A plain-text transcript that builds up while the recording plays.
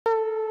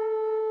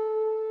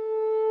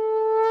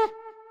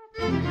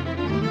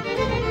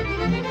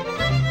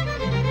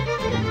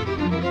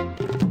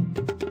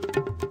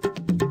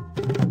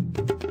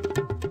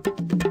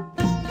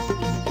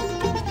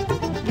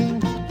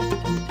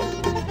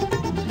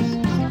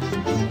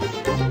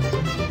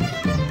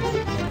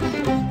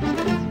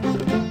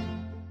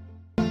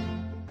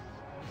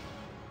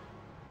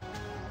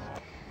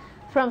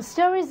From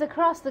stories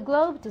across the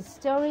globe to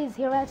stories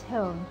here at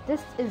home,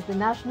 this is the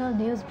National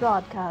News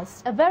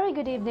Broadcast. A very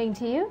good evening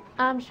to you.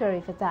 I'm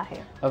Sharifa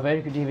Tahir. A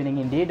very good evening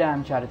indeed.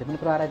 I'm Charity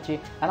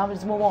Prarachi, and now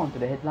let's move on to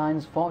the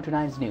headlines for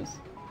tonight's news.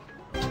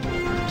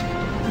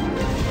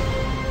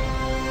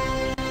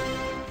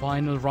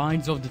 Final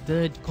rites of the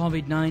third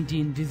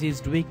COVID-19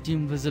 deceased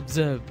victim was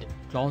observed.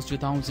 Close to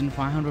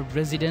 1,500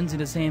 residents in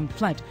the same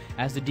flat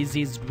as the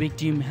deceased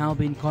victim have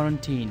been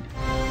quarantined.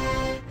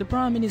 The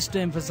Prime Minister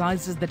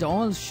emphasizes that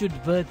all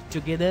should work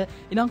together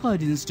in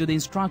accordance to the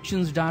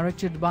instructions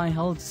directed by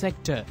health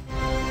sector.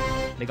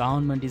 The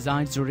government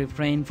decides to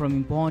refrain from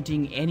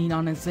importing any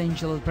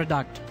non-essential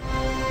product.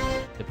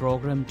 The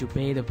program to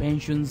pay the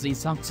pensions is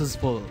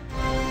successful.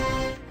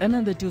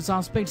 Another 2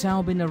 suspects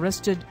have been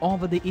arrested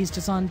over the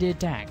Easter Sunday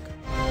attack.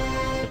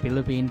 The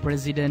Philippine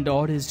president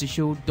orders to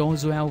shoot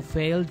those who have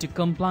failed to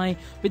comply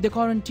with the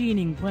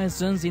quarantining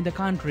persons in the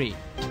country.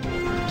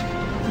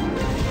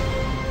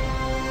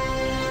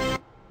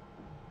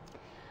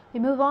 We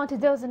move on to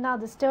those and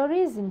other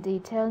stories in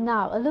detail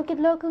now. A look at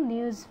local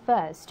news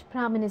first.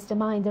 Prime Minister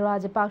Mahinda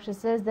Rajapaksa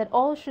says that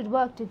all should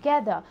work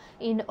together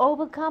in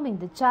overcoming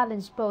the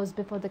challenge posed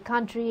before the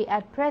country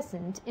at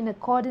present in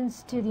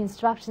accordance to the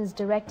instructions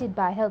directed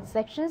by health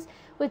sections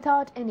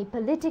without any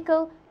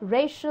political,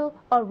 racial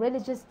or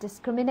religious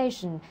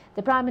discrimination.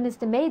 The Prime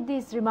Minister made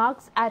these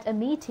remarks at a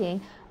meeting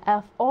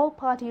of all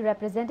party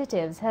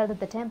representatives held at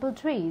the Temple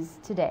Trees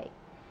today.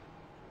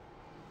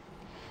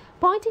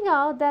 Pointing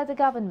out that the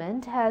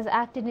government has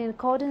acted in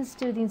accordance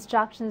to the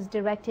instructions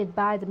directed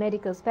by the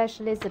medical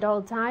specialists at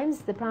all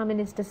times, the Prime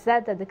Minister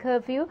said that the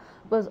curfew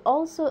was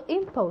also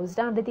imposed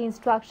under the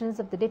instructions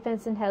of the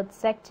defence and health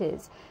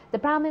sectors. The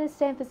Prime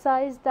Minister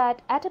emphasized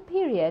that at a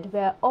period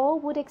where all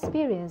would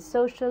experience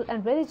social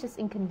and religious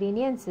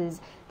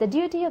inconveniences, the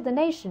duty of the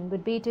nation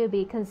would be to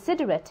be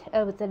considerate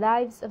of the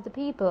lives of the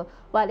people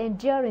while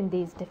enduring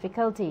these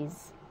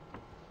difficulties.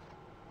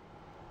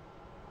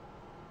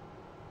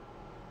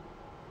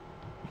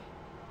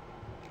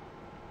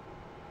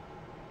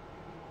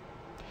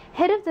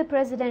 Head of the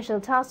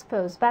Presidential Task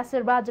Force,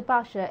 Basil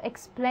Rajapaksa,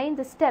 explained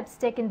the steps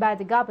taken by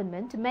the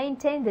government to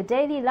maintain the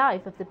daily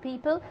life of the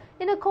people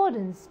in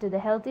accordance to the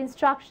health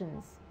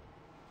instructions.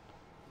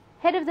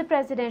 Head of the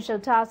Presidential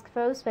Task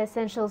Force for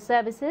Essential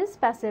Services,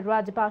 Basil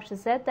Rajapaksa,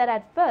 said that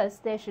at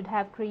first they should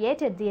have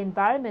created the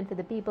environment for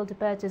the people to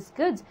purchase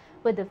goods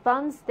with the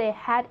funds they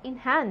had in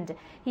hand.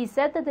 He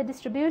said that the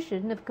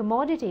distribution of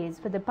commodities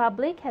for the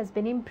public has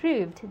been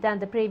improved than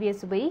the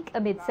previous week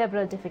amid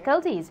several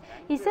difficulties.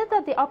 He said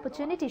that the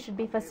opportunity should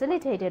be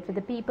facilitated for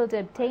the people to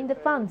obtain the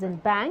funds in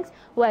banks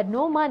who had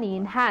no money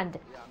in hand.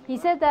 He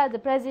said that the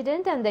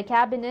President and the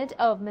Cabinet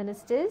of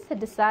Ministers had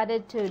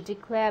decided to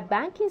declare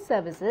banking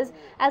services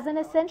as an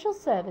essential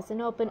service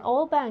and open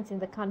all banks in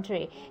the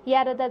country. He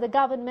added that the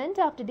government,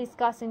 after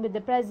discussing with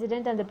the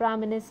President and the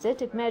Prime Minister,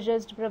 took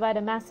measures to provide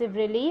a massive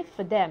relief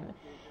for them.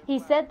 He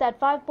said that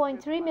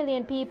 5.3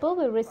 million people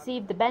will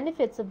receive the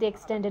benefits of the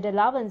extended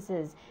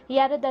allowances. He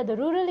added that the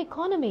rural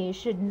economy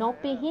should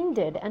not be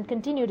hindered and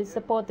continue to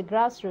support the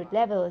grassroots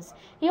levels.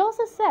 He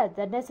also said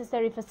that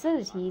necessary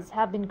facilities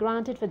have been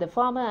granted for the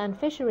farmer and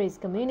fisheries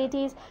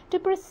communities to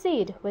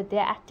proceed with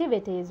their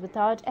activities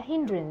without a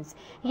hindrance.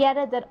 He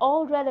added that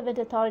all relevant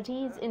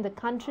authorities in the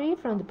country,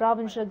 from the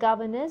provincial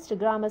governors to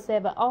Grama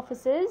Seva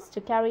officers,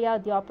 to carry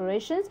out the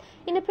operations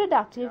in a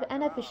productive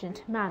and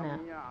efficient manner.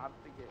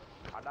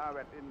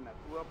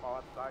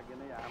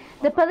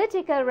 The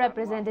political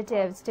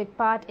representatives took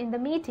part in the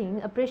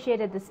meeting,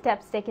 appreciated the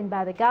steps taken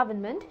by the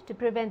government to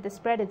prevent the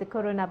spread of the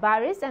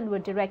coronavirus and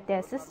would direct their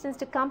assistance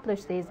to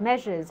accomplish these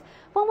measures.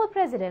 Former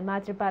President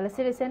Maithripala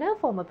Sirisena,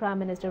 former Prime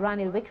Minister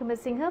Ranil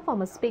Wickremesinghe,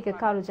 former Speaker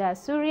Karujaya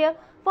Surya,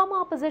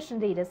 former opposition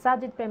leader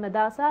Sajith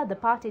Premadasa, the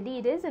party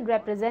leaders and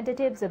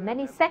representatives of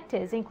many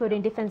sectors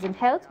including defence and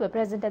health were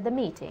present at the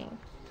meeting.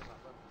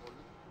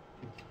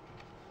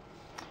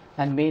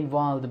 And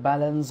meanwhile, the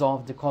balance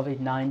of the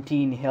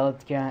COVID-19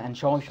 Healthcare and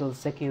Social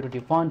Security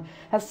Fund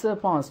has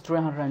surpassed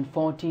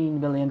 314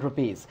 million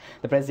rupees.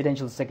 The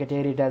Presidential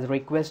Secretariat has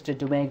requested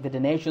to make the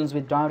donations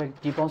with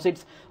direct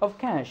deposits of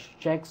cash,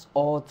 checks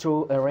or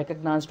through a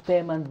recognized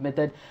payment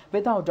method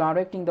without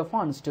directing the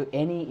funds to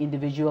any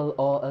individual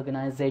or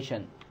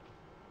organization.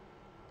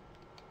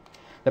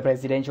 The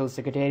Presidential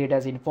Secretariat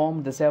has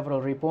informed that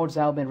several reports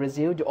have been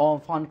received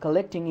of fund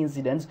collecting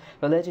incidents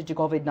related to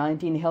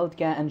COVID-19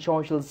 Healthcare and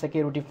Social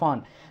Security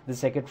Fund. The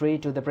Secretary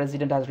to the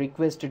President has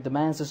requested the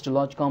masses to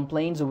lodge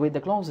complaints with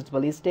the closest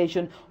police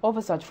station over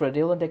such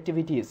fraudulent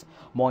activities.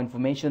 More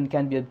information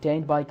can be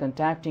obtained by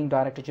contacting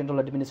Director General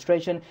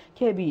Administration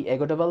KB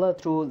Egodavalla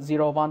through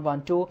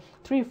 0112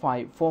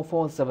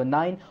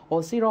 354479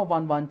 or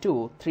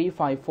 0112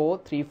 354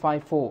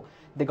 354.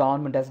 The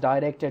government has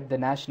directed the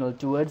national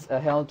towards a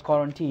health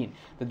quarantine.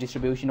 The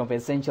distribution of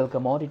essential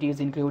commodities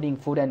including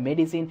food and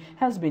medicine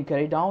has been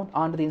carried out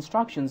under the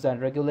instructions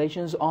and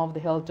regulations of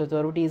the health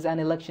authorities and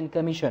election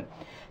commission.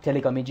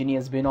 Telecom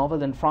Engineers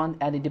Binoval and Front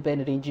and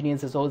Independent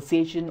Engineers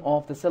Association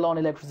of the Ceylon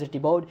Electricity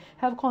Board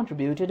have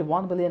contributed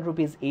 1 million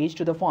rupees each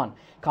to the fund.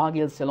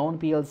 Cargill Ceylon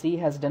PLC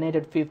has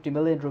donated 50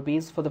 million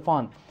rupees for the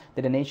fund.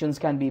 The donations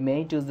can be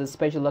made to the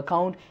special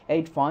account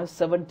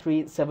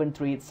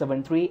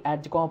 85737373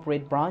 at the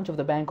corporate branch of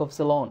the Bank of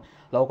Ceylon.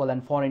 Local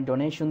and foreign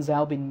donations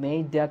have been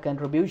made their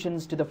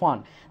contributions to the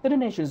fund. The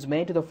donations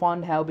made to the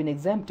fund have been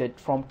exempted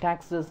from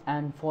taxes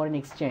and foreign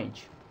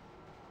exchange.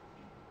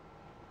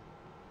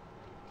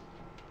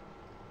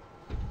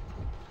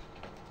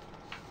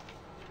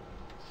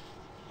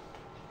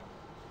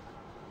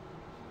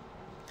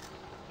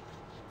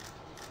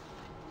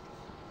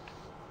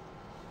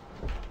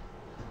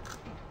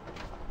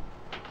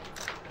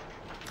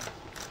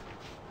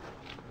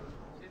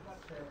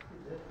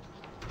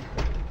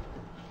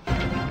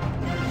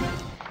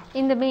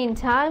 In the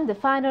meantime, the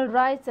final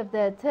rites of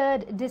the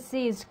third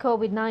deceased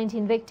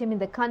COVID-19 victim in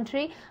the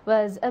country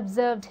was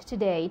observed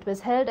today. It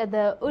was held at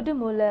the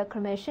Udumula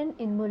cremation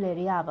in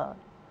Muleriava.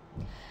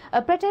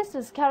 A protest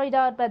was carried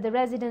out by the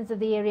residents of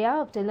the area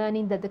after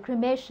learning that the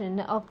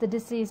cremation of the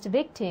deceased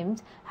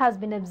victims has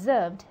been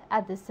observed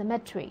at the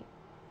cemetery.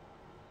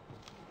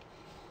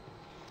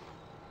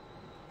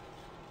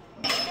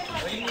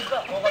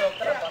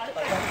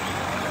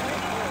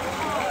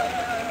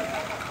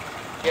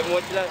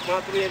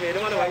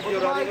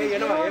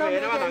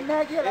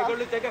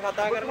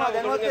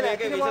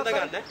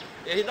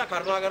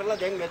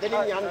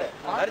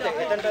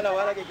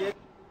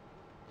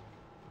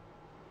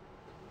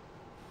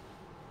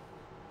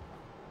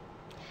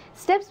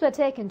 Steps were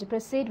taken to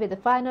proceed with the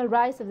final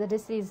rites of the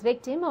deceased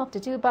victim after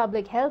two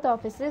public health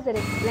officers had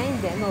explained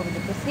them over the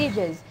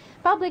procedures.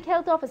 Public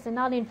Health Officer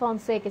Nalin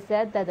Fonseca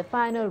said that the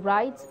final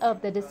rites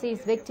of the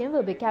deceased victim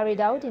will be carried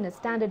out in a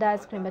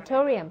standardized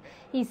crematorium.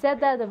 He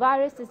said that the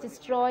virus is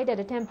destroyed at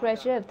a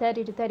temperature of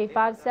 30 to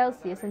 35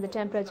 Celsius and the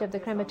temperature of the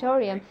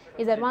crematorium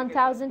is at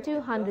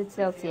 1200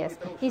 Celsius.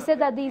 He said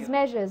that these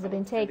measures have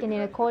been taken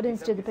in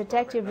accordance to the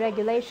protective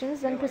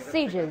regulations and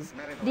procedures.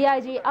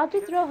 DIG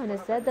Adrit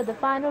Rohana said that the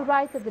final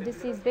rites of the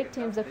deceased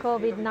victims of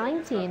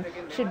COVID-19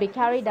 should be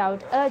carried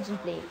out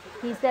urgently.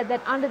 He said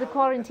that under the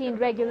quarantine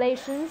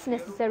regulations,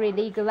 necessary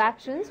legal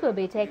actions will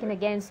be taken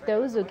against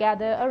those who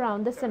gather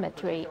around the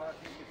cemetery.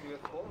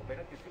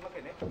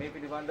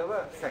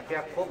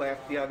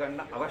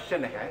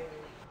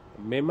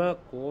 මෙම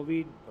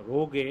Covid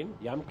රෝගයෙන්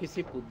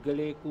යම්කිසි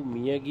පුද්ගලයෙකු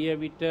මියගිය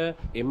විට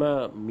එම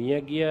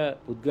මියගිය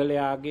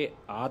පුද්ගලයාගේ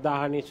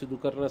ආදාහනය සිදු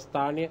කරන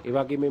ස්ථානය ඒ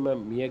වගේම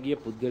මෙම මියගිය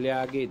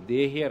පුද්ගලයාගේ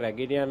දේහය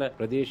රැගෙන යන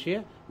ප්‍රදේශය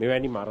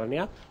මෙවැනි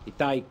මරණයක්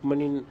ඉතා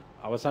ඉක්මනින්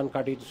අවසන්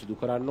කටයුතු සිදු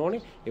කරන්න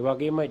ඕනේ. ඒ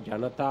වගේම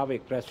ජනතාව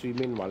එක්රැස්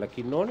වීමෙන්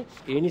වළකින්න ඕනේ.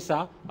 ඒ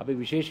නිසා අපි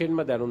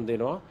විශේෂයෙන්ම දැනුම්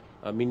දෙනවා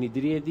මින්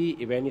ඉදිරියේදී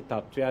එවැනි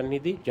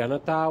තත්ත්වයන්හිදී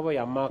ජනතාව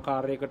යම්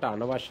ආකාරයකට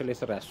අනවශ්‍ය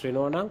ලෙස රැස්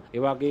වෙනවා නම්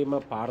ඒ වගේම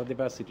පාර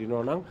දෙපැත්තේ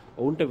සිටිනවා නම්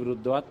ඔවුන්ට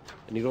විරුද්ධවත්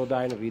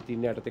නිරෝධායන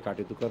රීතීන් යටතේ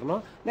කටයුතු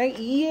කරනවා. දැන්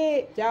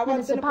ඊයේ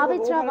Minister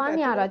Pavitra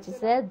Vanyarachi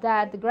said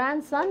that the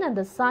grandson and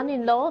the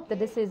son-in-law of the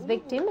deceased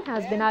victim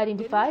has been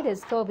identified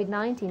as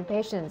COVID-19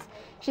 patients.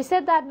 She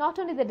said that not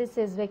only the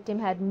deceased victim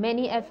had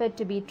many efforts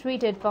to be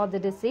treated for the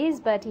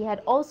disease, but he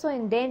had also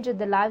endangered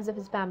the lives of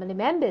his family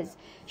members.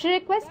 She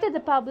requested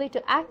the public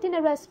to act in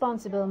a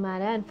responsible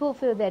manner and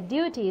fulfill their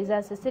duties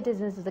as the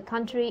citizens of the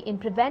country in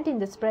preventing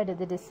the spread of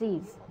the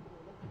disease.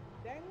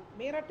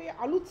 මේ රටේ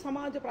අලුත්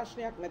සමාජ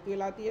ප්‍රශ්නයක් නැති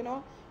වෙලා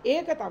තියෙනවා.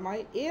 ඒක තමයි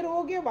ඒ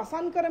රෝගය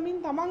වසන් කරමින්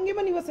තමන්ගේම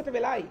නිවසට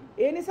වෙලායි.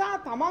 ඒ නිසා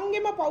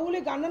තමන්ගේම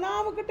පවුලේ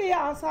ගණනාවකට ඒ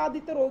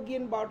ආසාදිත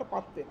රෝගියන් බවට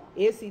පත් වෙනවා.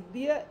 ඒ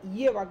සිද්ධිය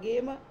ඊයේ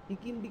වගේම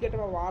දිගින්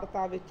දිගටම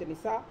වාර්තා වෙච්ච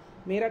නිසා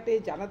මේ රටේ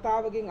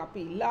ජනතාවගෙන්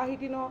අපි ඉල්ලා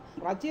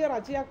හිටිනවා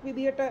රජයක්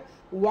විදියට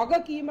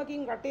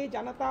වගකීමකින් රටේ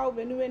ජනතාව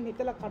වෙනුවෙන්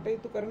හිතලා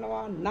කටයුතු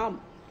කරනවා නම්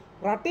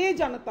රටේ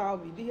ජනතාව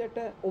විදියට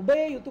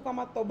ඔබේ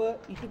යුතුයකමත් ඔබ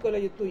ඉටු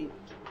කළ යුතුයි.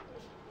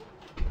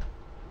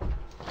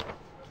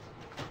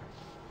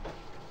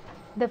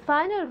 The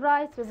final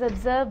rites was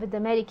observed with the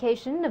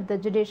medication of the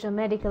Judicial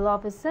Medical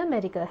Officer,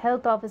 Medical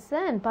Health Officer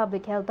and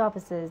Public Health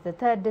Officers. The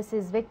third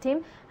deceased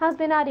victim has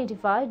been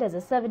identified as a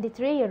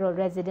 73-year-old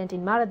resident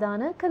in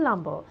Maradana,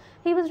 Colombo.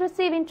 He was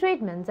receiving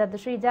treatments at the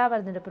Sri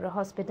Javardhanapura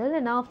Hospital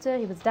and after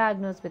he was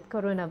diagnosed with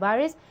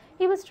coronavirus,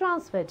 he was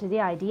transferred to the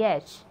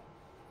IDH.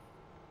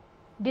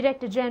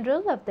 Director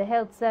General of the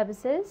Health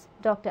Services,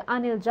 Dr.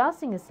 Anil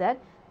Jasinghe said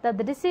that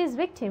the deceased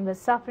victim was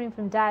suffering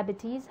from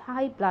diabetes,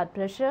 high blood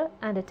pressure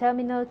and a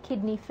terminal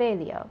kidney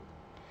failure.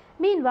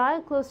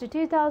 Meanwhile, close to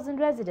 2,000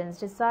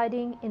 residents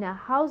residing in a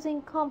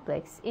housing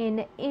complex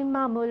in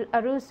Imamul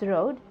Arus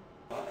Road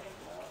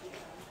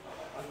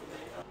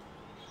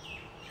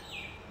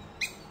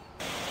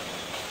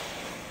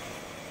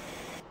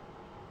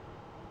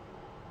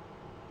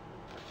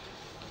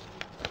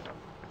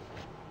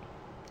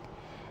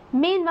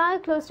Meanwhile,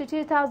 close to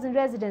 2,000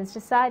 residents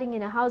residing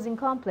in a housing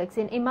complex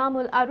in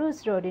Imamul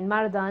Arus Road in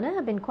Maradana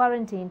have been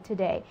quarantined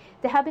today.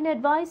 They have been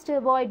advised to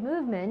avoid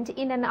movement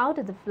in and out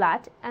of the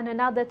flat, and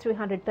another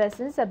 300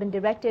 persons have been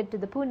directed to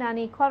the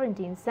Punani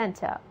quarantine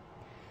centre.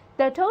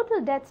 The total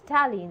death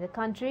tally in the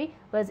country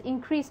was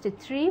increased to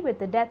 3, with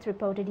the death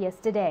reported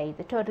yesterday.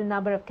 The total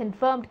number of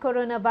confirmed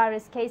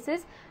coronavirus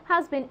cases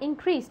has been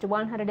increased to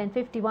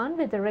 151,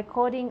 with the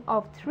recording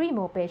of 3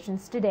 more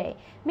patients today.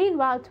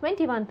 Meanwhile,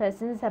 21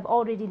 persons have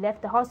already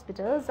left the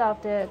hospitals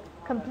after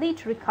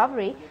complete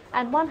recovery,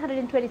 and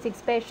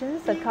 126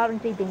 patients are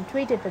currently being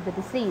treated for the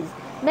disease.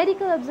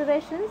 Medical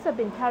observations have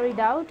been carried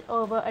out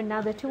over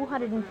another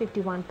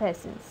 251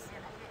 persons.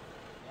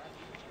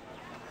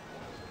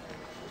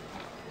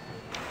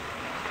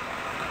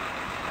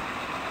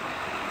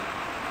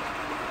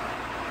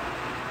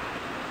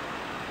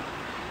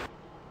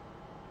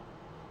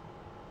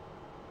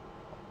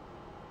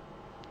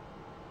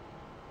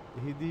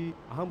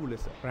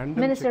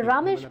 Minister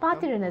Ramesh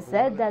Patirana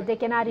said that they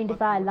can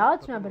identify a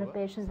large number of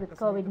patients with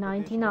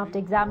COVID-19 after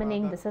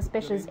examining the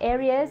suspicious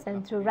areas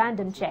and through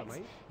random checks.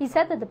 He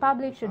said that the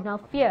public should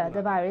not fear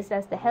the virus,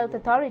 as the health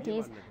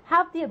authorities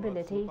have the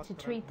ability to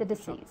treat the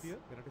disease.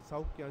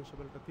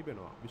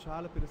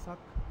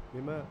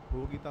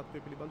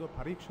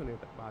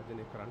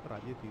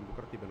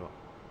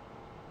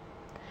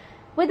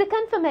 With the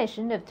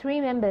confirmation of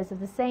 3 members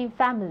of the same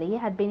family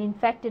had been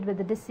infected with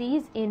the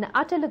disease in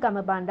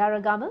Atalugama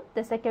Bandaragama,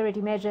 the security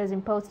measures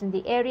imposed in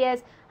the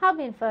areas have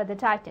been further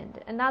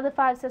tightened. Another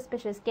 5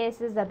 suspicious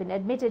cases have been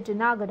admitted to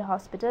Nagada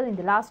Hospital in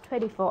the last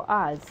 24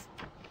 hours.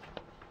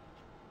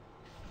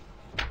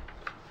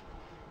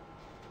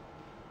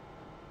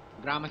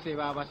 ග්‍රාම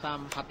සේවා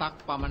වසම් 7ක්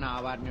පමණ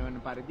ආවරණය වන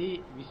පරිදි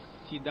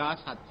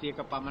 20700ක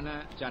පමණ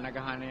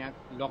ජනගහනයක්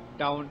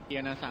lockdown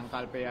කියන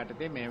සංකල්පය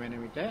යටතේ මේ වෙන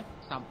විට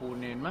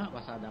සම්පූර්ණයෙන්ම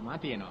වසා දමා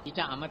තියෙනවා. ඊට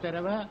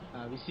අමතරව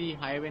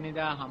 26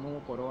 වෙනිදා හමු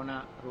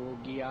කොරෝනා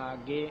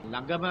රෝගියාගේ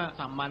ළඟම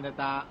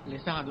සම්බන්ධතා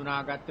ලෙස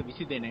හඳුනාගත්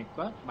 20 දෙනෙක්ව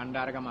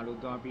බණ්ඩාරගම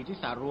අලුත්ගම පීටි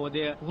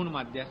සර්වෝදය පුහුණු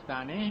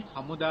මධ්‍යස්ථානයේ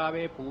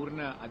හමුදාවේ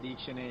පූර්ණ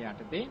අධීක්ෂණය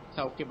යටතේ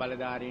සෞඛ්‍ය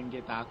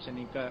බලධාරීන්ගේ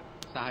තාක්ෂණික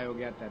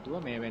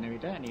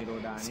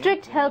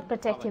Strict health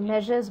protective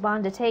measures were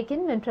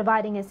undertaken when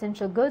providing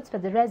essential goods for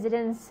the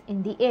residents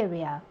in the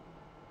area.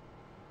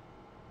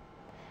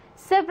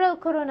 Several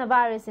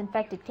coronavirus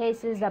infected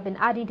cases have been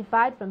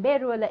identified from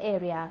Beruala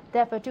area.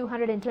 Therefore,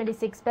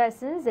 226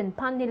 persons in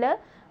Pannila,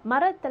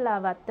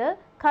 Marattalawatta,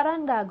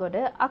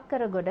 Karangagoda,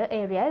 Akkaragoda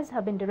areas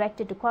have been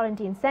directed to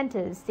quarantine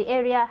centres. The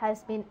area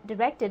has been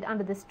directed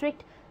under the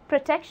strict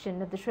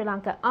protection of the Sri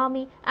Lanka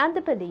Army and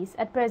the police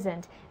at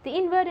present. The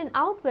inward and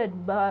outward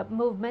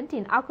movement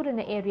in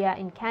Akurana area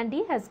in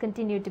Kandy has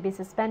continued to be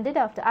suspended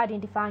after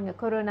identifying a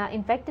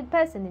corona-infected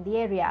person in the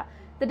area.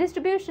 The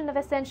distribution of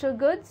essential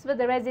goods for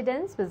the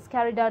residents was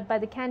carried out by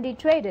the Kandy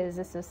Traders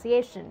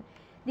Association.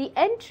 The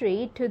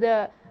entry to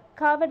the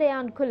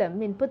Kavadayan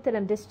Kulam in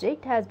Puttalam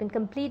district has been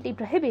completely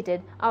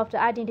prohibited after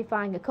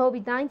identifying a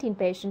COVID-19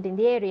 patient in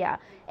the area.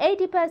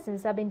 80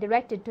 persons have been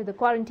directed to the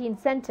quarantine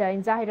centre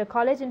in Zahira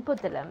College in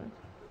Puttalam.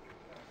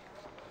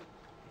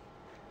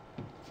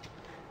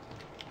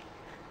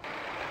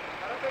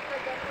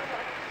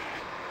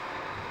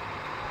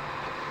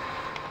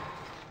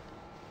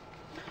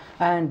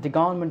 And the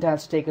government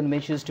has taken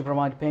measures to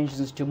provide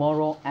pensions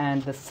tomorrow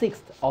and the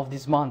 6th of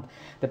this month.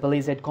 The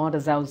police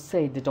headquarters have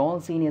said that all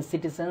senior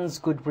citizens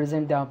could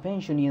present their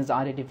pensioners'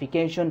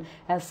 identification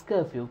as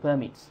curfew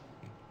permits.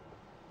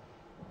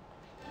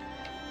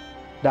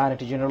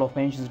 Director General of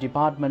Pensions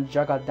Department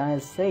Jagat Dayal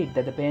said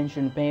that the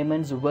pension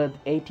payments worth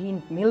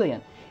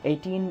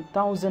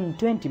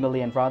 18,020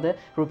 million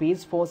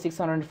rupees for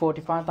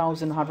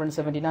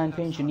 645,179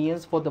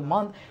 pensioners for the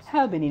month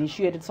have been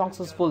initiated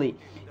successfully.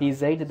 He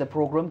said that the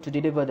program to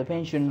deliver the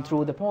pension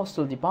through the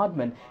postal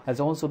department has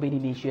also been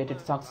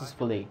initiated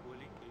successfully.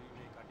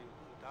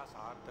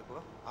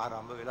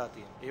 ආරම්භ වෙලා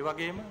තියෙනවා. ඒ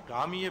වගේම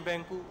ග්‍රාමීය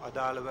බැංකු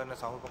අදාළ වන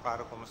සමුපකාර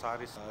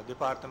කොමසාරිස්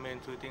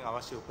දෙපාර්තමේන්තුව ඉතින්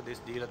අවශ්‍ය උපදෙස්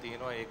දීලා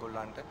තියෙනවා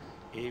ඒගොල්ලන්ට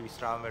ඒ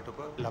විශ්‍රාම වැටුප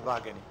ලබා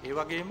ගැනීම. ඒ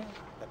වගේම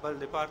ලබල්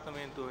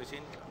දෙපාර්තමේන්තුව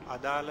විසින්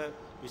අදාළ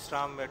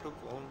විශ්‍රාම වැටුප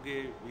ඔවුන්ගේ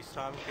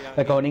විශ්‍රාමිකයන්.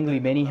 Accordingly,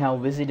 many have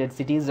visited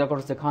cities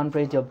across the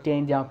country to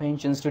obtain their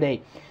pensions today.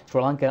 Sri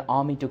Lanka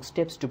Army took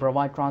steps to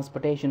provide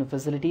transportation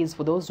facilities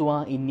for those who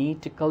are in need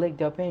to collect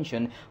their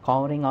pension,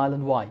 covering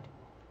island-wide.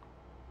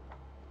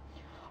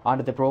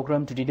 Under the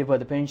program to deliver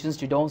the pensions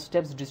to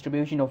doorsteps,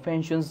 distribution of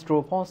pensions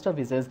through post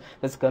offices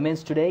was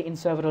commenced today in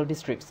several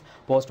districts.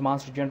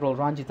 Postmaster General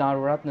Ranjit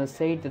Aruratna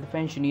said that the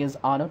pensioners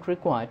are not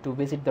required to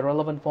visit the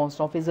relevant post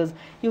offices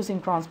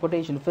using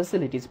transportation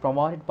facilities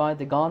provided by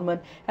the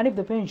government, and if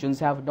the pensions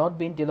have not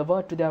been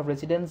delivered to their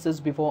residences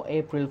before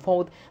April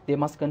 4th, they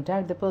must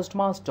contact the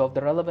postmaster of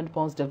the relevant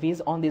post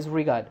office on this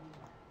regard.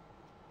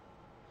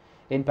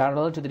 In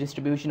parallel to the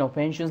distribution of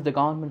pensions, the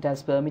government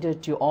has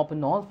permitted to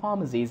open all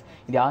pharmacies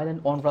in the island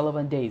on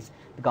relevant days.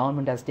 The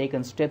government has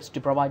taken steps to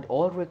provide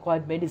all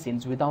required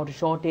medicines without a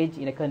shortage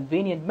in a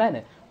convenient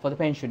manner for the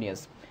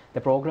pensioners. The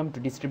program to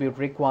distribute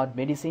required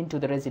medicine to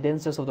the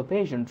residences of the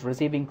patients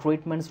receiving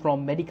treatments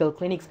from medical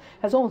clinics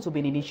has also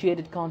been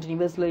initiated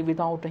continuously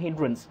without a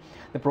hindrance.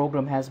 The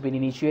program has been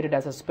initiated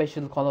as a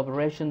special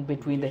collaboration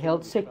between the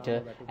health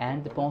sector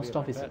and the post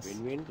offices.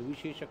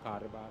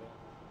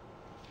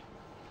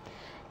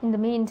 In the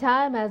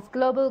meantime, as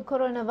global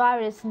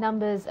coronavirus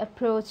numbers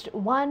approached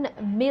 1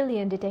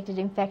 million detected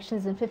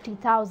infections and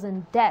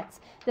 50,000 deaths,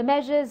 the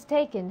measures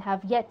taken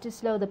have yet to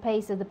slow the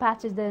pace of the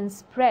pathogen's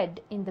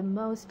spread in the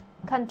most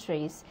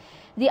countries.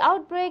 The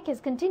outbreak has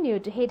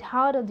continued to hit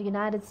hard on the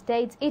United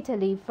States,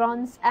 Italy,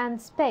 France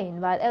and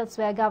Spain, while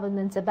elsewhere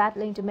governments are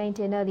battling to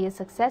maintain earlier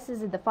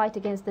successes in the fight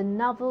against the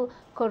novel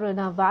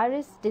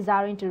coronavirus,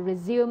 desiring to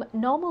resume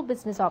normal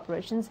business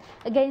operations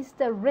against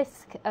the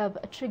risk of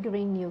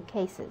triggering new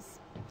cases.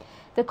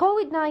 The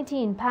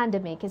COVID-19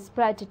 pandemic has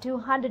spread to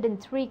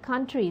 203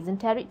 countries and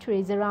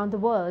territories around the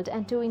world,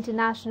 and 2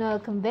 international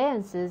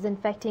conveyances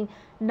infecting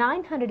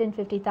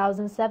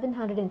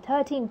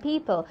 950,713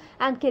 people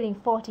and killing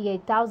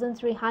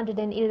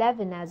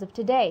 48,311 as of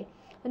today.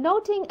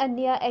 Noting a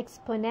near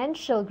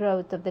exponential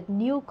growth of the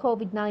new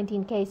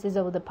COVID-19 cases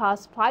over the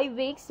past 5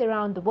 weeks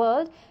around the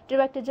world,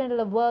 Director General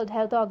of World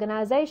Health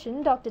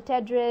Organization Dr.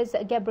 Tedros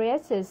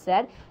Ghebreyesus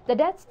said the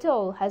death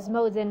toll has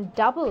more than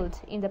doubled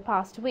in the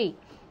past week.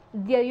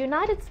 The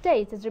United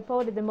States has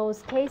reported the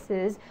most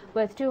cases,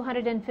 with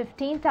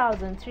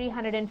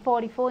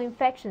 215,344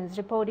 infections,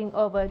 reporting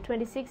over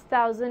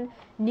 26,000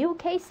 new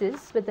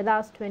cases with the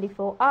last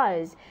 24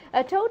 hours.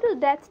 A total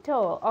death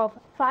toll of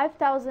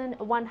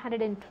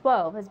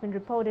 5,112 has been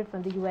reported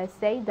from the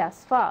USA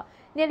thus far.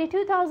 Nearly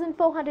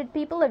 2,400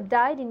 people have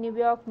died in New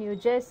York, New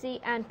Jersey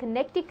and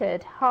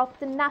Connecticut, half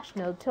the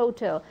national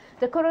total.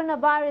 The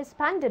coronavirus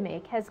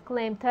pandemic has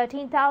claimed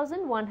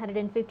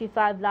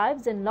 13,155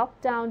 lives and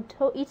locked down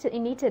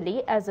in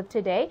Italy as of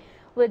today,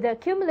 with the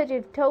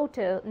cumulative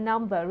total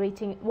number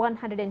reaching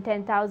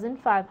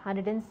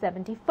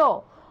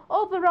 110,574.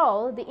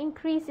 Overall, the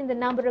increase in the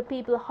number of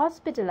people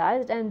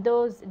hospitalized and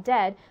those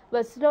dead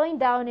was slowing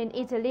down in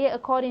Italy,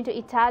 according to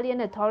Italian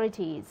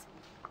authorities.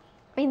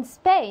 In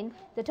Spain,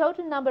 the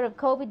total number of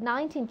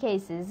COVID-19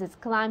 cases has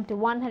climbed to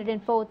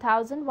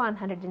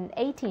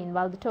 104,118,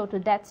 while the total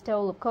death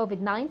toll of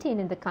COVID-19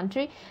 in the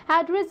country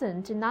had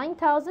risen to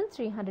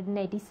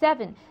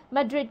 9,387.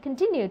 Madrid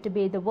continued to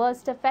be the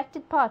worst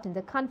affected part in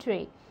the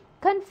country.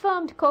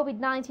 Confirmed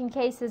COVID-19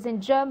 cases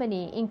in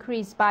Germany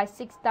increased by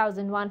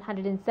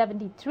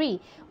 6,173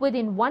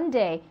 within one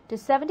day to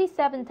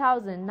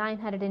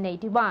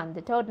 77,981.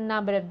 The total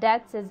number of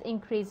deaths has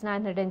increased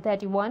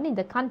 931 in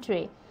the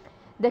country.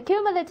 The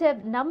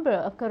cumulative number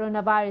of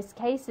coronavirus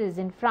cases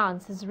in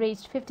France has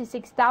reached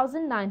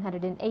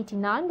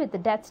 56,989, with the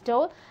death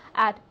toll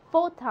at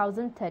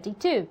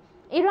 4,032.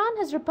 Iran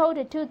has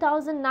reported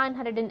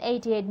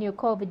 2,988 new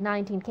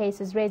COVID-19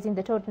 cases, raising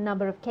the total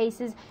number of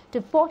cases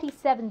to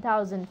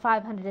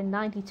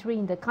 47,593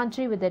 in the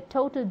country, with the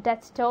total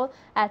death toll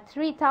at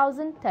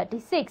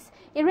 3,036.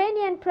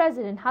 Iranian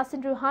President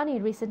Hassan Rouhani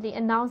recently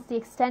announced the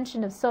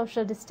extension of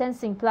social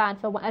distancing plan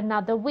for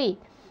another week.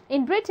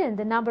 In Britain,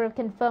 the number of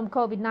confirmed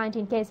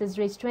COVID-19 cases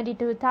reached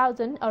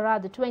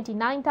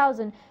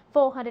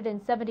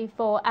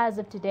 29,474 as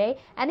of today,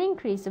 an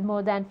increase of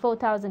more than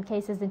 4,000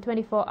 cases in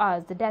 24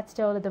 hours. The death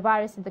toll of the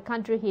virus in the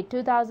country hit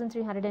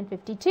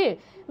 2,352.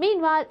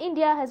 Meanwhile,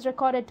 India has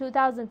recorded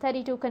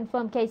 2,032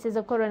 confirmed cases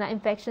of corona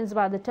infections,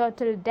 while the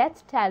total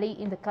death tally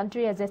in the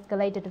country has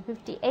escalated to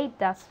 58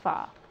 thus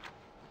far.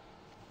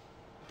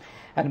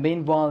 And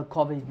meanwhile,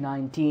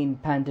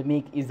 COVID-19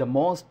 pandemic is the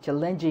most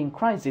challenging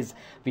crisis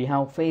we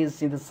have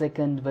faced in the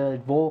Second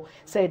World War,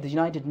 said the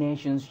United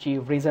Nations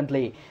chief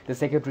recently. The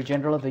Secretary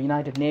General of the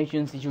United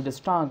Nations issued a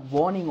stark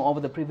warning over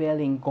the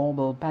prevailing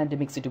global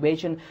pandemic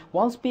situation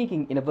while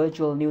speaking in a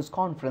virtual news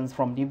conference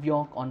from New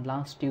York on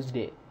last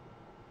Tuesday.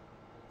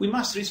 We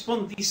must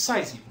respond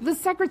decisively. The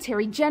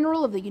Secretary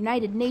General of the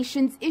United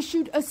Nations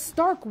issued a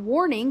stark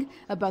warning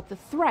about the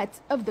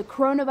threat of the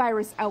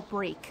coronavirus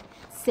outbreak,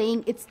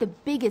 saying it's the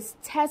biggest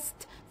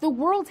test the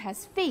world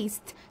has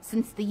faced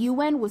since the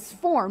UN was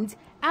formed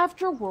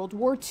after World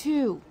War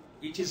II.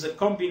 It is a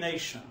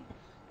combination,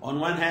 on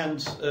one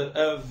hand,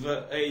 of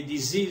a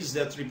disease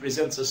that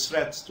represents a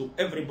threat to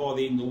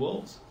everybody in the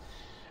world,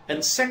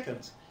 and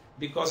second,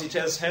 because it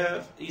has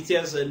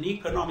an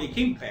economic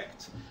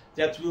impact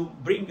that will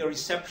bring a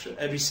recession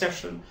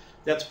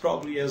that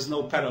probably has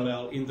no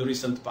parallel in the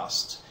recent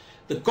past.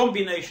 The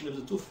combination of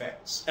the two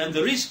facts and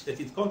the risk that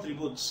it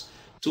contributes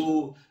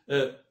to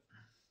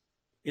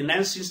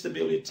enhanced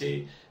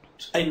instability,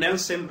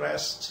 enhanced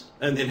unrest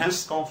and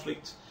enhanced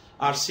conflict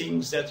are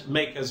things that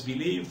make us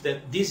believe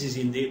that this is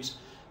indeed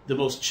the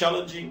most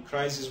challenging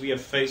crisis we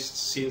have faced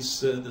since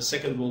the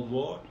Second World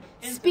War.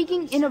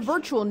 Speaking in a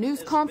virtual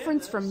news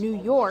conference from New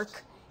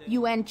York,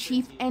 UN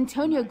Chief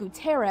Antonio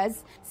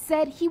Guterres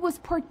said he was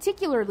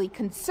particularly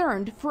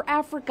concerned for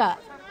Africa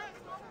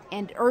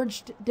and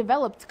urged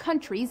developed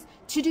countries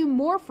to do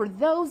more for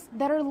those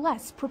that are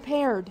less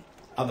prepared.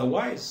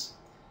 Otherwise,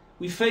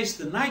 we face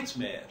the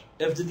nightmare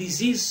of the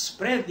disease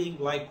spreading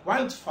like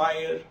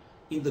wildfire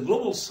in the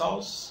global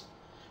south,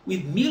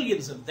 with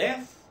millions of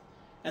deaths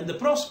and the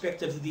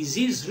prospect of the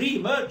disease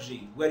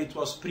re-emerging where it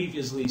was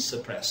previously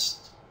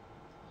suppressed.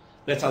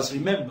 Let us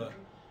remember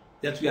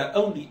that we are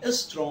only as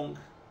strong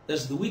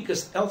as the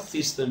weakest health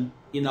system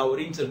in our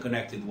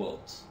interconnected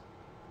world.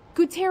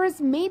 Guterres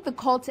made the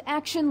call to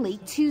action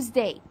late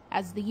Tuesday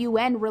as the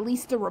UN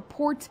released a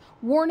report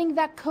warning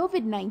that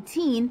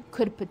COVID-19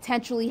 could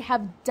potentially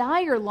have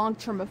dire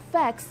long-term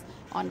effects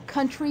on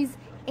countries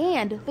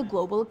and the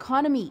global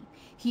economy.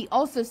 He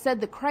also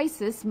said the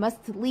crisis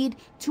must lead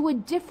to a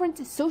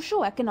different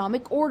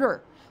socio-economic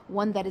order,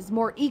 one that is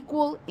more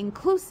equal,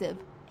 inclusive,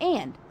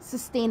 and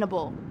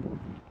sustainable.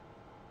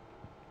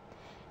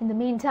 In the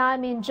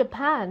meantime, in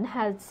Japan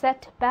has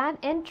set ban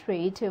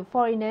entry to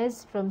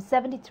foreigners from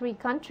 73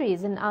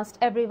 countries and asked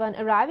everyone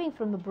arriving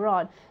from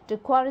abroad to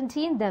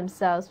quarantine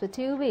themselves for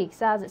 2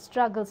 weeks as it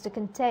struggles to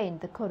contain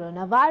the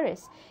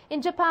coronavirus.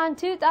 In Japan,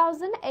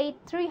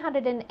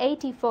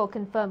 2,384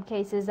 confirmed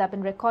cases have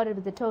been recorded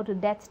with a total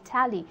death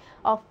tally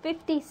of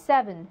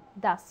 57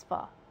 thus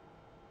far.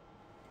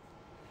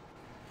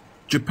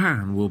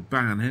 Japan will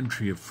ban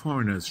entry of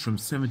foreigners from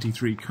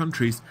 73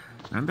 countries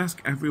and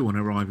ask everyone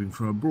arriving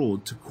from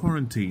abroad to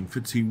quarantine for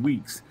 2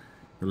 weeks,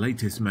 the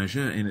latest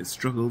measure in its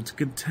struggle to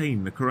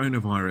contain the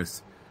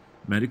coronavirus.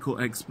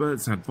 Medical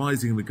experts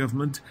advising the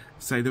government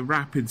say the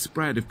rapid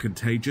spread of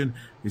contagion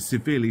is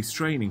severely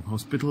straining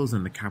hospitals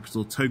in the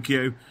capital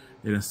Tokyo,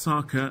 in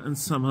Osaka and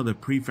some other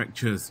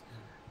prefectures.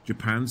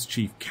 Japan's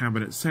chief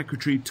cabinet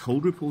secretary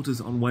told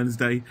reporters on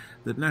Wednesday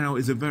that now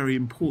is a very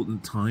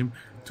important time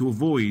to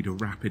avoid a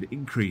rapid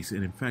increase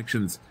in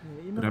infections,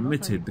 but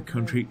admitted the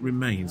country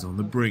remains on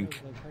the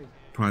brink.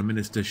 Prime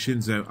Minister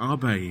Shinzo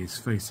Abe is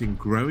facing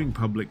growing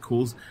public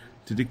calls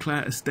to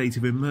declare a state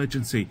of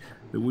emergency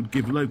that would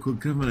give local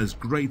governors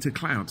greater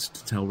clout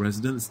to tell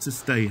residents to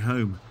stay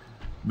home.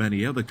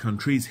 Many other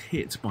countries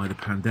hit by the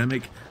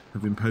pandemic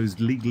have imposed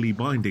legally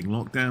binding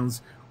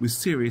lockdowns with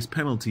serious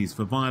penalties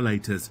for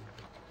violators.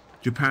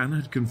 Japan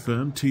had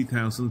confirmed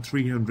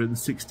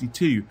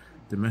 2,362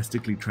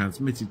 domestically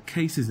transmitted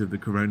cases of the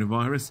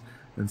coronavirus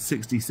and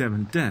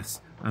 67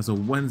 deaths as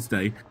of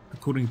Wednesday,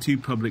 according to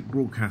public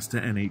broadcaster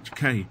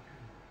NHK.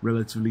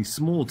 Relatively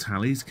small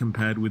tallies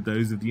compared with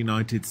those of the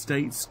United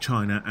States,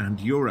 China and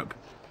Europe.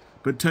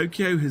 But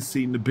Tokyo has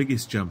seen the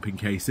biggest jump in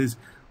cases,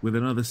 with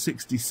another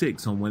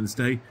 66 on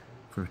Wednesday,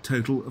 for a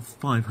total of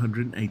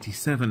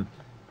 587,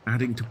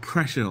 adding to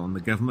pressure on the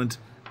government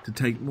to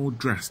take more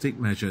drastic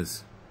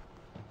measures.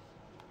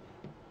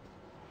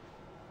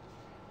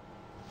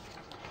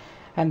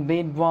 And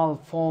meanwhile,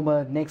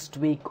 former next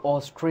week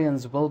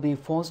Austrians will be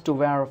forced to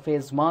wear a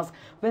face mask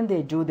when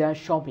they do their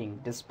shopping,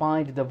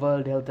 despite the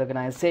World Health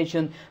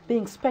Organization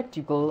being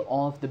skeptical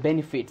of the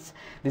benefits.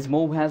 This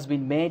move has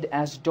been made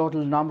as the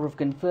total number of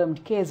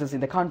confirmed cases in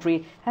the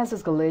country has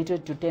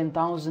escalated to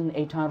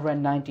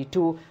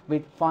 10,892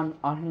 with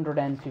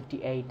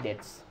 158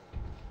 deaths.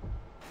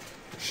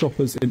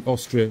 Shoppers in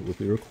Austria will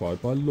be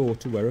required by law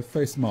to wear a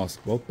face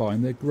mask while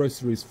buying their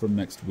groceries from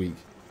next week.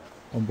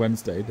 On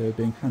Wednesday, they were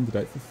being handed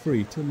out for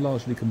free to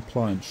largely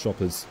compliant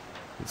shoppers.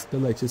 It's the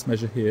latest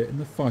measure here in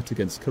the fight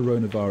against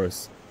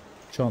coronavirus.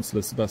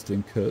 Chancellor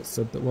Sebastian Kurz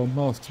said that while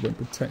masks won't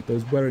protect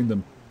those wearing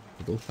them,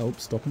 it'll help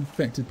stop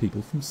infected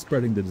people from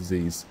spreading the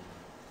disease.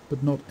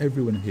 But not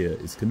everyone here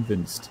is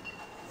convinced.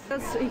 I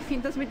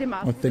think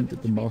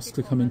that the masks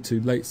are coming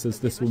too late, says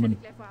this woman.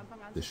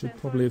 This should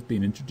probably have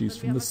been introduced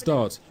from the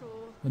start,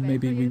 and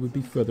maybe we would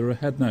be further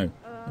ahead now,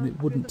 and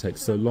it wouldn't take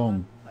so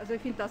long.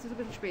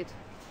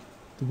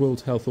 The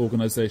World Health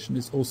Organization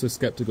is also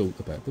sceptical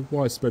about the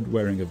widespread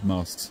wearing of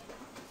masks.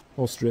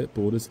 Austria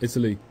borders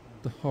Italy,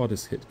 the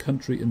hardest hit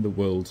country in the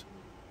world.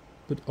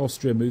 But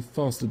Austria moved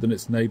faster than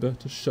its neighbour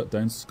to shut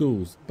down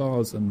schools,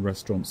 bars and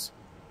restaurants.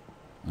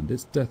 And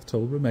its death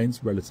toll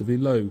remains relatively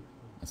low,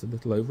 at a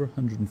little over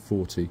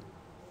 140.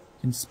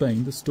 In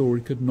Spain, the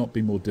story could not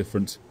be more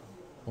different.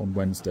 On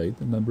Wednesday,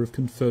 the number of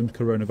confirmed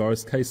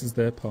coronavirus cases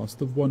there passed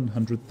the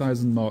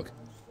 100,000 mark,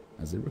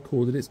 as it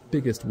recorded its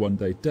biggest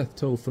one-day death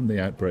toll from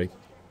the outbreak.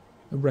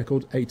 A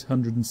record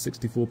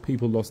 864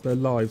 people lost their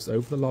lives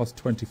over the last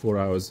 24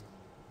 hours,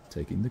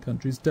 taking the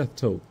country's death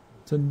toll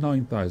to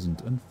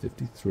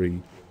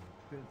 9,053.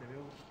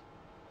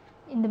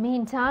 In the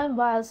meantime,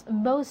 whilst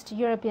most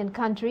European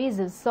countries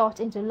have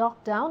sought into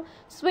lockdown,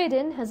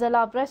 Sweden has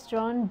allowed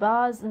restaurants,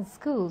 bars and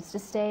schools to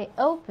stay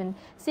open,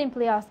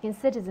 simply asking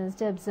citizens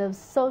to observe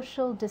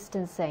social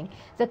distancing.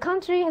 The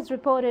country has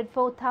reported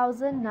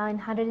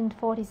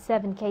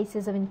 4,947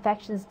 cases of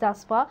infections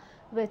thus far,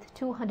 with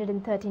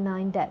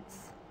 239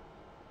 deaths.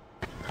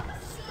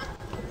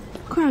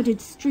 Crowded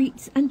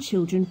streets and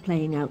children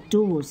playing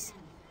outdoors.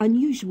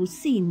 Unusual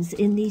scenes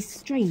in these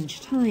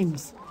strange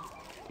times.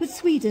 But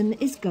Sweden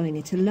is going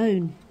it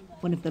alone,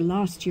 one of the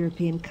last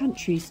European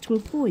countries to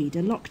avoid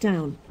a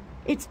lockdown.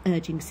 It's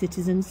urging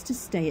citizens to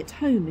stay at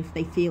home if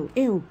they feel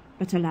ill,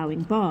 but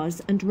allowing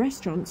bars and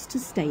restaurants to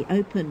stay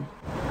open.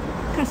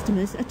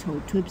 Customers are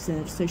told to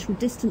observe social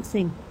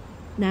distancing.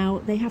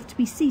 Now they have to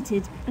be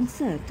seated and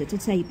served at a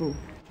table.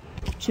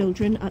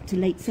 Children up to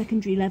late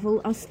secondary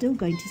level are still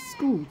going to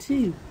school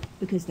too,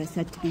 because they're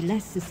said to be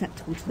less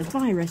susceptible to the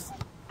virus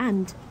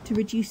and to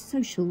reduce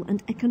social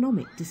and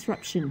economic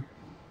disruption.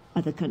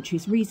 Other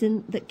countries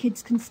reason that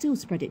kids can still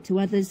spread it to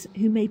others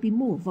who may be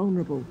more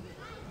vulnerable.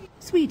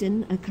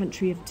 Sweden, a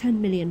country of 10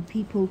 million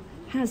people,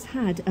 has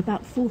had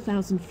about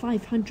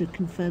 4,500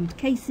 confirmed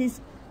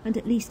cases and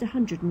at least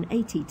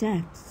 180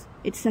 deaths.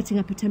 It's setting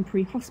up a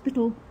temporary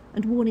hospital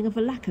and warning of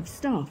a lack of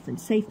staff and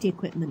safety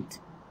equipment.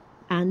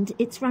 And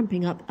it's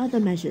ramping up other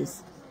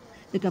measures.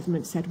 The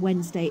government said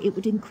Wednesday it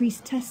would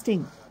increase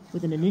testing,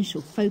 with an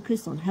initial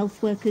focus on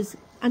health workers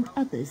and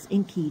others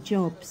in key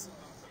jobs,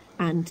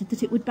 and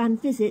that it would ban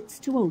visits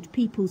to old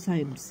people's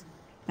homes.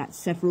 That's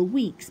several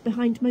weeks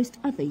behind most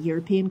other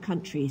European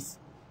countries.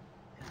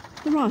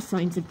 There are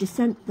signs of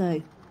dissent,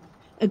 though.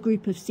 A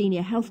group of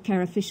senior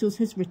healthcare officials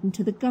has written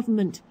to the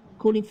government,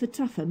 calling for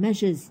tougher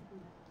measures.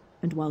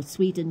 And while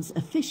Sweden's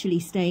officially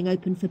staying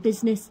open for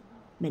business,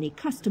 many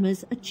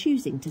customers are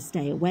choosing to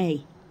stay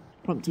away,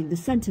 prompting the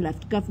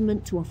centre-left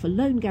government to offer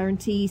loan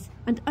guarantees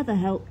and other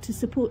help to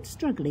support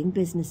struggling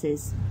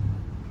businesses.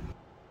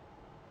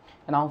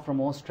 And now from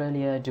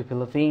Australia to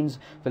Philippines,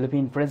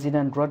 Philippine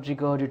President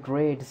Rodrigo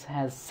Duterte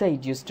has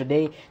said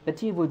yesterday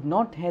that he would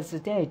not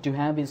hesitate to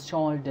have his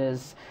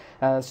soldiers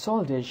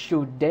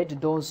shoot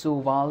dead those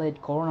who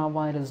violate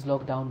coronavirus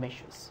lockdown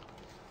measures.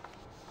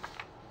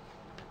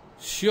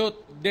 Shoot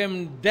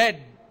them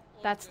dead.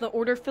 That's the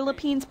order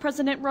Philippines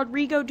President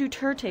Rodrigo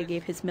Duterte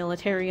gave his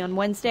military on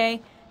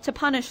Wednesday to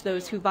punish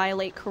those who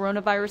violate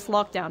coronavirus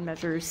lockdown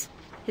measures.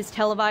 His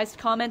televised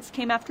comments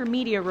came after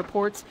media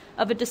reports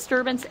of a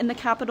disturbance in the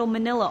capital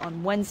Manila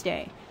on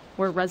Wednesday,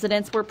 where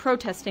residents were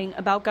protesting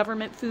about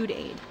government food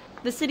aid.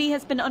 The city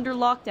has been under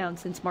lockdown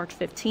since March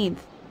 15th.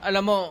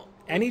 Alam mo,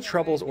 any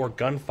troubles or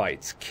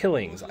gunfights,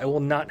 killings, I will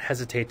not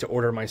hesitate to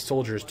order my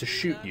soldiers to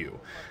shoot you.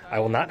 I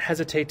will not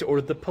hesitate to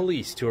order the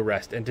police to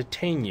arrest and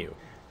detain you.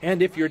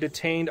 And if you're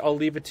detained, I'll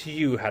leave it to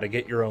you how to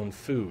get your own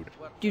food.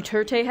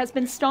 Duterte has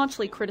been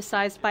staunchly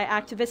criticized by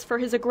activists for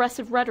his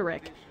aggressive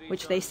rhetoric,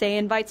 which they say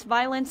invites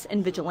violence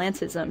and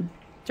vigilantism.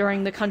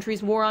 During the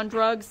country's war on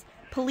drugs,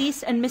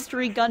 police and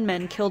mystery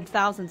gunmen killed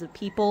thousands of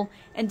people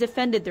and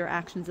defended their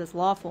actions as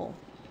lawful.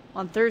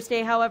 On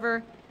Thursday,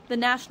 however, the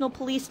national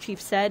police chief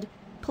said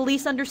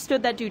police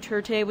understood that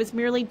Duterte was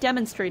merely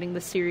demonstrating the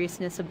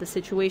seriousness of the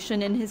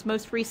situation in his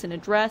most recent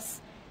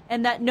address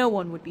and that no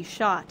one would be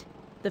shot.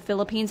 The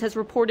Philippines has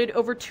reported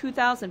over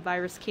 2,000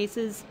 virus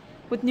cases,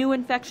 with new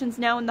infections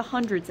now in the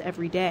hundreds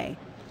every day.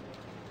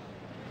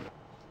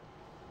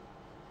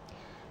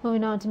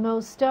 Moving on to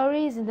more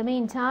stories. In the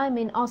meantime,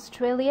 in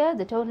Australia,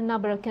 the total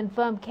number of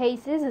confirmed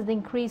cases has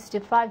increased to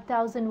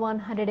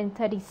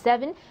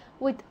 5,137,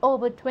 with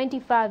over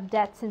 25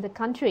 deaths in the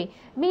country.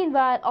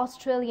 Meanwhile,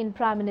 Australian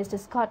Prime Minister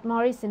Scott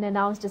Morrison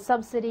announced a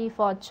subsidy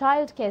for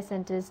childcare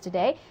centres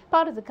today,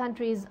 part of the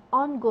country's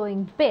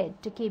ongoing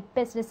bid to keep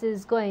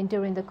businesses going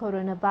during the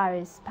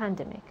coronavirus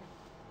pandemic.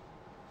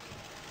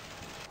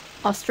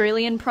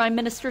 Australian Prime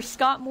Minister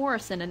Scott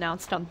Morrison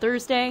announced on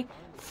Thursday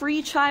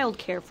free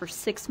childcare for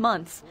 6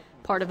 months,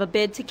 part of a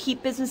bid to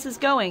keep businesses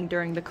going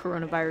during the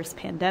coronavirus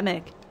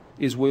pandemic.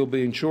 We'll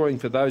be ensuring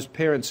for those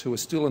parents who are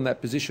still in that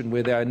position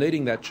where they are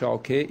needing that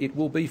childcare, it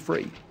will be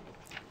free.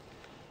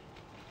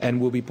 And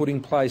we'll be putting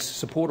in place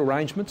support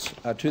arrangements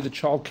to the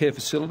childcare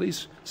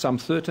facilities, some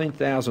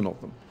 13,000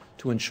 of them,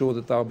 to ensure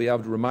that they'll be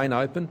able to remain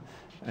open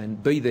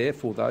and be there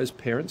for those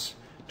parents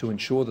to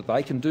ensure that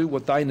they can do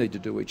what they need to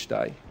do each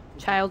day.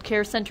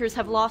 Childcare centres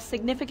have lost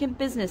significant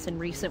business in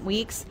recent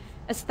weeks,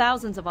 as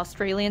thousands of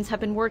Australians have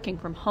been working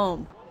from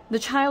home. The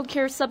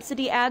childcare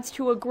subsidy adds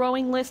to a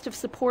growing list of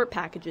support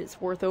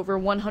packages worth over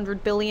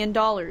 $100 billion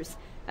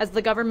as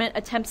the government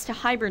attempts to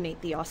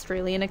hibernate the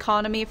Australian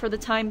economy for the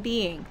time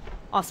being.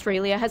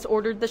 Australia has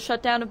ordered the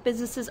shutdown of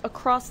businesses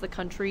across the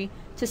country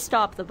to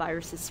stop the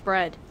virus's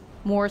spread.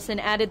 Morrison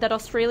added that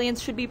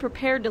Australians should be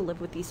prepared to live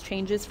with these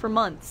changes for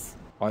months.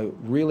 I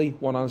really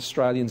want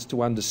Australians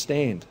to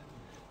understand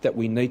that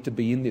we need to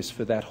be in this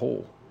for that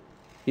haul.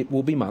 It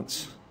will be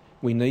months.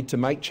 We need to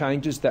make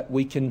changes that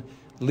we can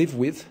live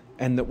with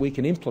and that we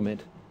can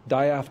implement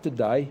day after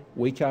day,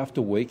 week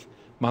after week,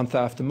 month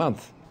after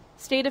month.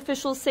 State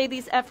officials say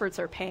these efforts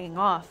are paying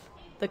off.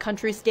 The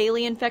country's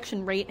daily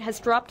infection rate has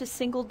dropped to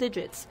single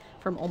digits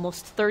from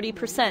almost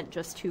 30%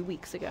 just 2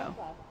 weeks ago.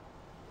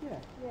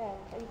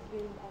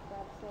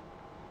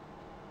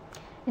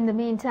 In the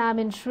meantime,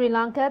 in Sri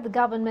Lanka, the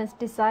government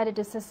decided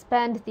to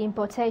suspend the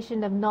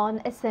importation of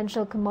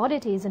non-essential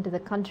commodities into the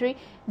country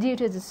due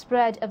to the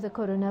spread of the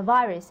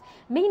coronavirus.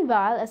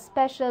 Meanwhile, a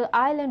special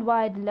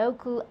island-wide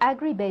local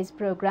agri-based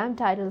program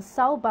titled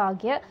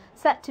Saubhagya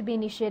set to be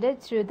initiated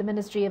through the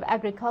Ministry of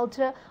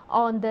Agriculture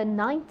on the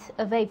 9th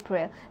of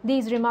April.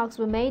 These remarks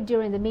were made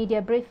during the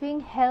media briefing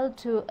held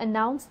to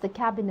announce the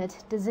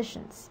cabinet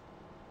decisions.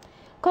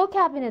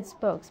 Co-cabinet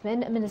spokesman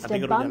Minister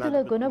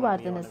Bandula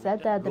Gunawardena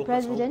said that the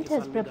President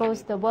has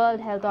proposed the World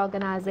Health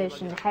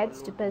Organization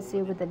heads to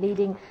pursue with the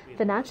leading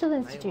financial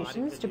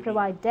institutions to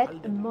provide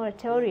debt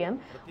moratorium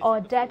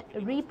or debt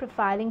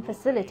reprofiling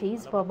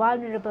facilities for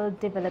vulnerable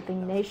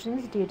developing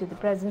nations due to the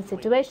present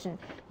situation.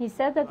 He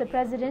said that the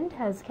President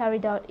has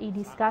carried out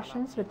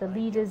discussions with the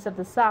leaders of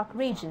the SAARC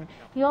region.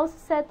 He also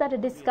said that a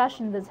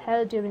discussion was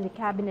held during the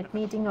cabinet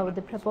meeting over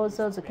the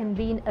proposal to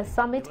convene a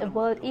summit of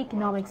world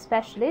economic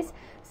specialists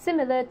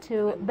similar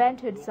to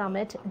Bentwood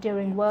Summit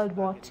during World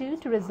War II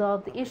to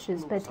resolve the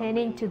issues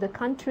pertaining to the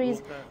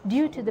countries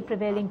due to the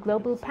prevailing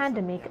global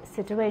pandemic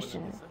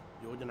situation.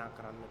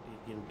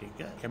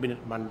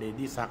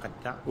 Cabinet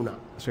සාකච්ඡා වුණා.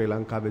 ශ්‍රී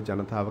ලංකාවේ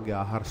ජනතාවගේ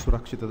ආහාර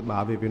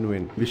සුරක්ෂිතතාවය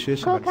වෙනුවෙන්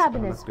විශේෂ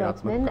Co-cabinet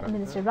spokesman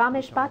Minister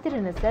Ramesh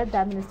Patirana said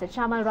that Minister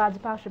Chamal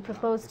Rajapaksa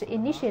proposed to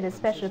initiate a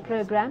special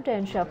program to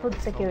ensure food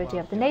security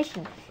of the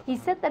nation. He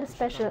said that a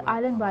special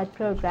island-wide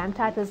program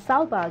titled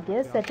Salbagya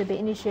is set to be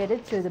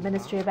initiated through the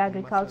Ministry of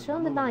Agriculture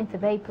on the 9th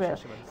of April.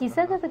 He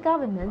said that the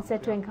government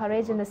set to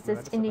encourage and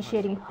assist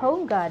initiating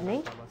home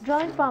gardening,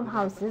 drawing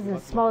farmhouses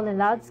and small and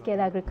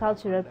large-scale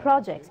agricultural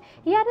projects.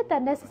 He added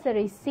that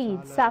necessary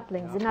seeds,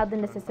 saplings and other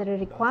necessary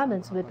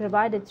requirements will be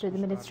provided through the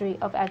Ministry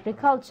of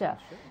Agriculture.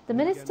 The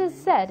minister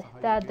said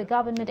that the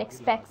government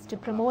expects to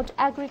promote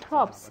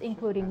agri-crops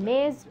including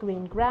maize,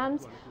 green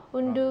grams,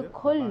 undu,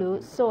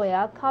 kollu,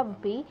 soya,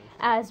 cowpea,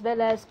 as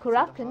well as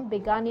kurakan,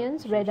 big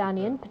onions, red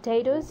onion,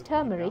 potatoes,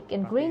 turmeric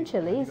and green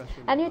chilies,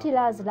 and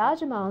utilize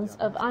large amounts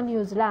of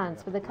unused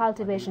lands for the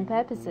cultivation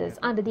purposes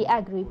under the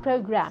Agri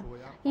program.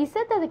 He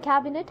said that the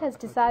cabinet has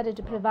decided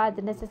to provide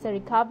the necessary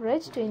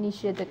coverage to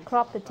initiate the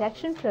crop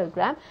protection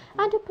program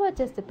and to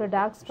purchase the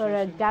products for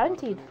a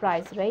guaranteed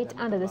price rate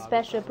under the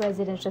Special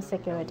Presidential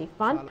Security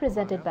Fund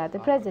presented by the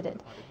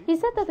President. He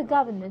said that the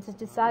government has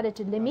decided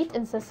to limit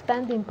and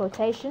suspend the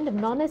importation of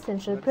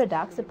non-essential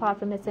products apart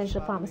from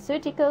essential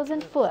pharmaceuticals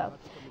and fuel.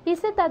 He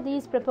said that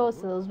these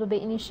proposals will be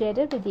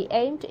initiated with the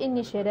aim to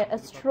initiate a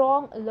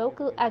strong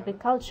local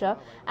agriculture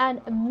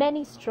and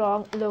many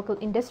strong local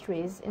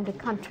industries in the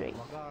country.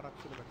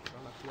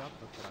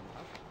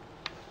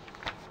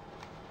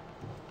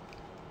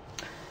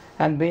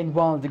 And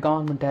meanwhile, the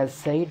government has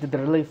said that the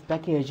relief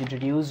package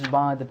introduced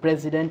by the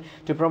President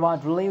to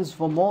provide reliefs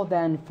for more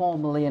than 4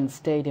 million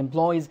state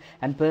employees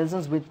and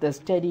persons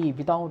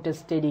without a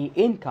steady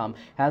income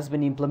has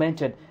been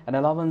implemented. An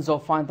allowance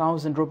of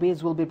 5,000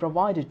 rupees will be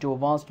provided to a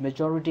vast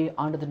majority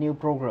under the new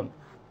program.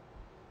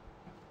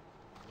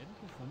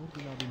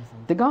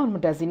 The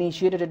government has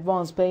initiated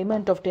advance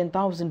payment of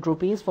 10,000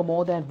 rupees for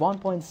more than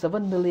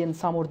 1.7 million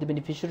Samurdhi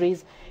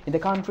beneficiaries in the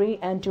country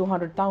and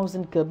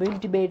 200,000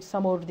 community-based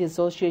Samurdhi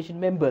Association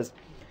members.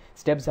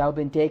 Steps have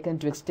been taken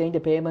to extend a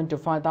payment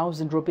of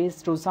 5,000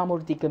 rupees through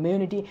Samurdhi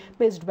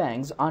community-based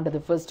banks under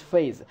the first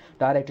phase.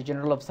 Director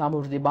General of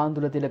Samurdhi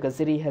Bandula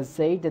Tilakasiri has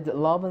said that the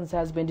allowance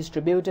has been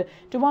distributed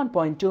to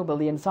 1.2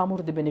 million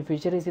Samurdhi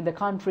beneficiaries in the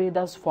country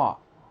thus far.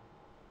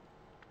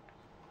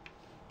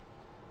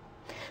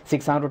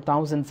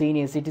 600,000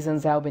 senior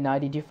citizens have been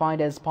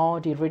identified as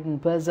poverty-ridden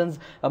persons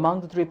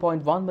among the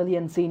 3.1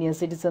 million senior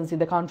citizens in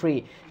the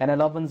country. An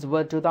allowance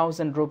worth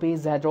 2,000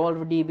 rupees had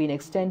already been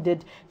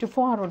extended to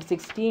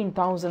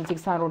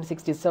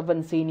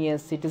 416,667 senior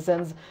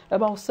citizens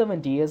above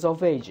 70 years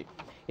of age.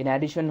 In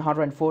addition,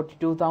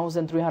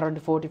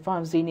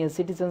 142,345 senior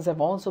citizens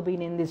have also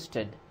been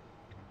enlisted.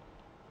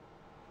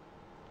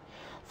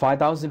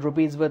 5,000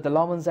 rupees worth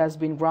allowance has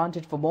been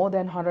granted for more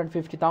than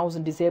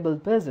 150,000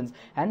 disabled persons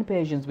and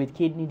patients with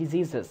kidney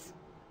diseases.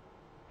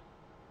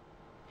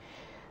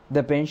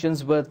 The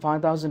pensions worth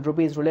 5,000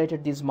 rupees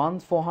related this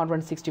month for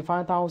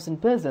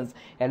 165,000 persons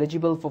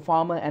eligible for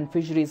farmer and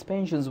fisheries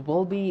pensions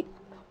will be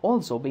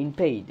also being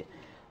paid.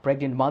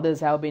 Pregnant mothers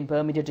have been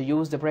permitted to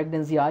use the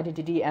pregnancy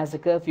identity as a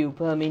curfew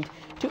permit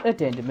to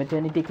attend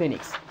maternity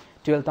clinics.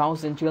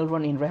 12,000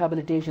 children in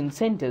rehabilitation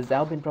centres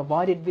have been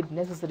provided with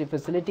necessary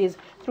facilities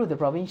through the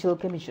provincial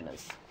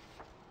commissioners.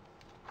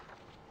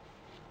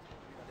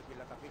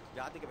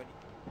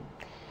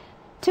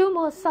 Two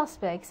more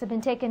suspects have been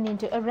taken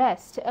into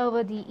arrest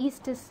over the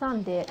Easter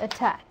Sunday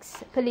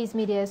attacks. Police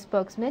media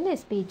spokesman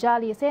SP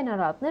Jaliya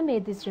Senaratne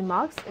made these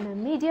remarks in a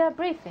media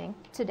briefing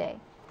today.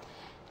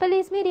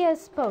 Police media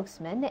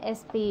spokesman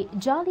SP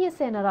Jaliya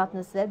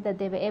Senaratne said that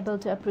they were able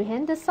to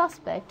apprehend the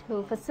suspect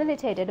who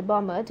facilitated a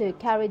bomber to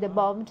carry the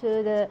bomb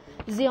to the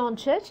Zion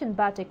Church in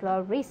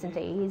Bataclan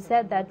recently. He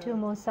said that two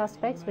more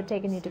suspects were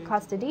taken into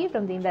custody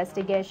from the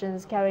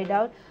investigations carried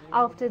out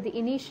after the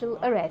initial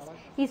arrest.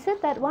 He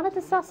said that one of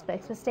the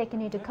suspects was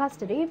taken into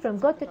custody from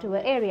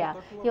Gottatua area.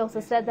 He also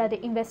said that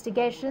the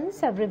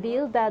investigations have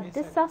revealed that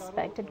this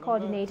suspect had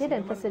coordinated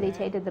and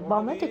facilitated the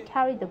bomber to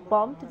carry the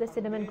bomb to the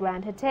Cinnamon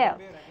Grand Hotel.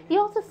 He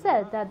also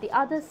said that the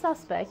other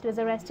suspect was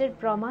arrested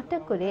from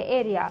Mattakule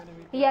area.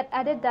 He had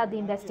added that the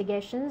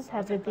investigations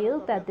have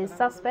revealed that this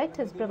suspect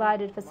has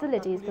provided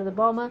facilities to the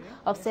bomber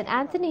of St.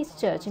 Anthony's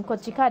Church in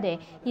Kochikade.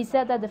 He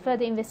said that the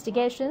further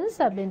investigations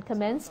have been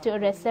commenced to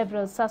arrest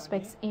several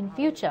suspects in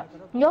future.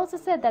 He also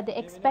said that they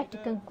expect to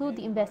conclude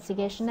the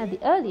investigation at the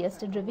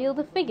earliest and reveal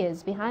the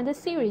figures behind the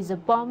series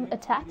of bomb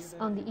attacks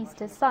on the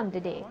Easter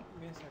Sunday day.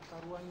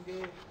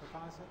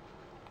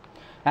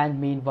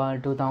 And meanwhile,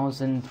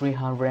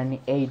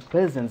 2,308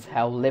 persons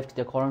have left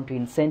the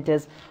quarantine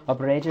centres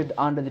operated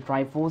under the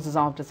Triforces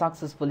after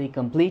successfully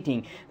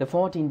completing the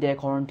 14-day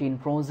quarantine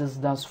process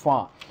thus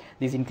far.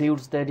 This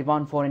includes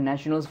 31 foreign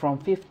nationals from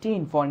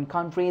 15 foreign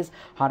countries.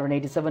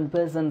 187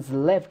 persons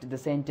left the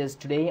centres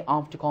today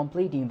after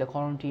completing the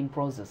quarantine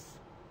process.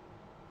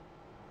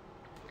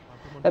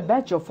 A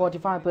batch of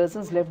 45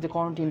 persons left the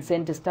quarantine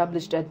centre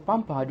established at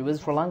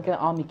Pampadu's Sri Lanka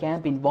Army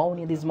camp in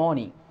Vavuniya this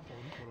morning.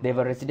 They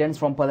were residents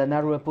from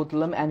Palanarua,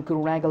 Puttalam and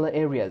Kurunagala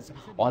areas.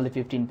 Only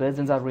 15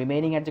 persons are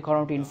remaining at the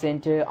quarantine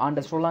centre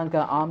under Sri Lanka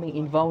Army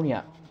in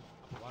Vavuniya.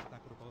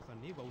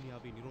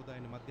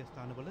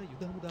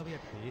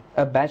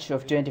 A batch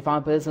of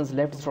 25 persons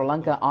left Sri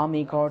Lanka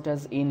Army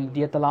quarters in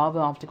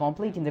Diatalava after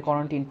completing the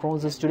quarantine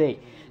process today.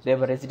 They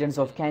were residents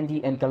of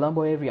Kandy and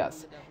Colombo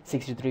areas.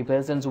 63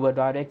 persons who were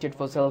directed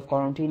for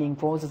self-quarantining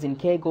process in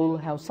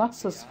Kegul have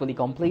successfully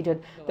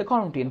completed the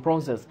quarantine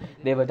process.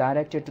 They were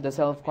directed to the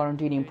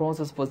self-quarantining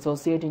process for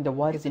associating the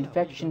virus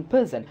infection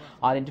person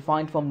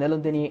identified from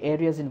Nelundeni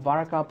areas in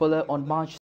Varakapula on March